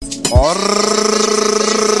Alright.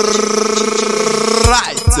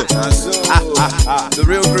 The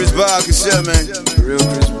real Chris Bark is here, man. The real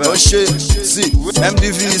Chris Bark. Oh shit. See,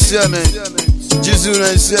 MDV is here, man.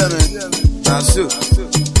 Jizuna is here, man. So,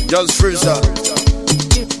 just freestyle.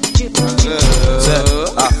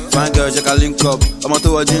 Fine girl, check a link up. I'm out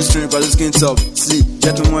to a jeans string for the skin top. See,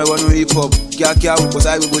 check me more no hip hop. Kia we cause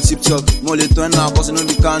I will go tip top. More late turn now, cause you know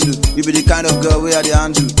the candle. You be the kind of girl where the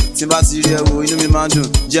handle. Simba Syria, you know me man do.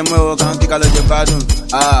 Gem where can kick a lot of pardon.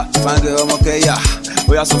 Fine girl, I'm okay, yeah.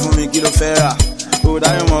 Oh, yeah, so for me, kilo fairer. Oh,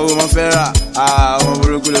 that you my woman fairer. I'm a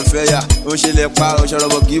broken fair. Oh, she let power, shut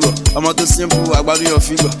up, give up. I'm not too simple, I body your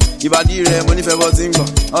figure. If I did money for what thing.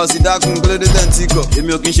 Oh, see that can go to the tentico. If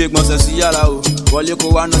you can shake my sessia, while you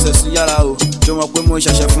go on, no sessia. Show my promo,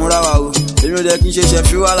 chef from Rao. If you can shake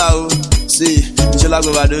chef, you allow. See, you like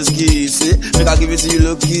over those keys. See, make I give it to you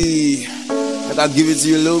low key. Make I give it to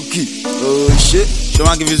you low key. Oh shit, show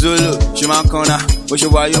my give you Zulu. Show my corner. Oh,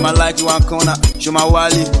 show why you my like you one corner. Show my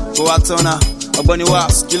Wally, go out on Bunny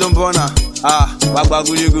was, kill him bona. Wagba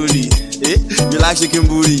goody. You like chicken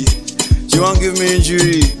booty. She won't give me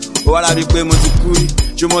injury. What I do pay mo tukuri.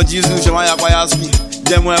 Show my Jesus, show my Yakwayaski.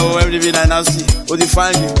 Them where MDV nasty. Oh, they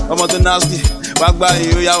find you, I'm not nasty. Wagba,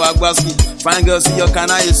 you ya Wagbaski. Fine girl, see your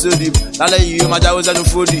canna is so deep. That let you, my jaws are no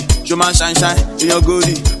 40. Show man shine in your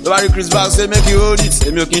goodie. Nobody Chris Bark say make you hold it.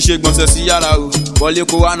 If you can shake, mo se si yara o. Wale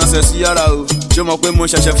ko wa no se si yara o. Show my pay mo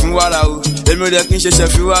chef from wala o. If you can shake chef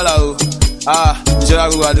from wala o. You should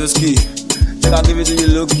have go those key. Make I give it to you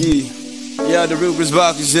low key. Yeah, the real Chris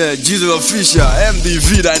Bark is here. Jesus official,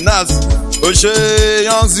 MDV, that nuts. Oh shit,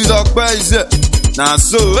 young Zizok is here. Now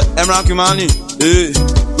so, Emran Kimani.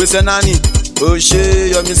 We say nani. Oh shit,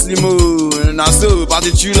 you're Miss Limo. Now so, party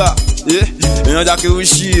chula. You know that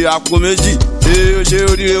Ushi, Akomeji. Oh shit,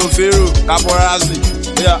 Odi Ofero, Caporazzi.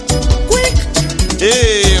 Yeah. Quick.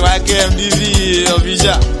 YKMDV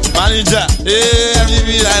official. Manager. MDV,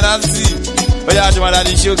 that nasty. Oh yeah, she want that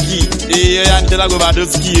show key. Yeah, and tell her go back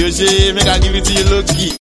those key. Oh, she make her give it to you low key.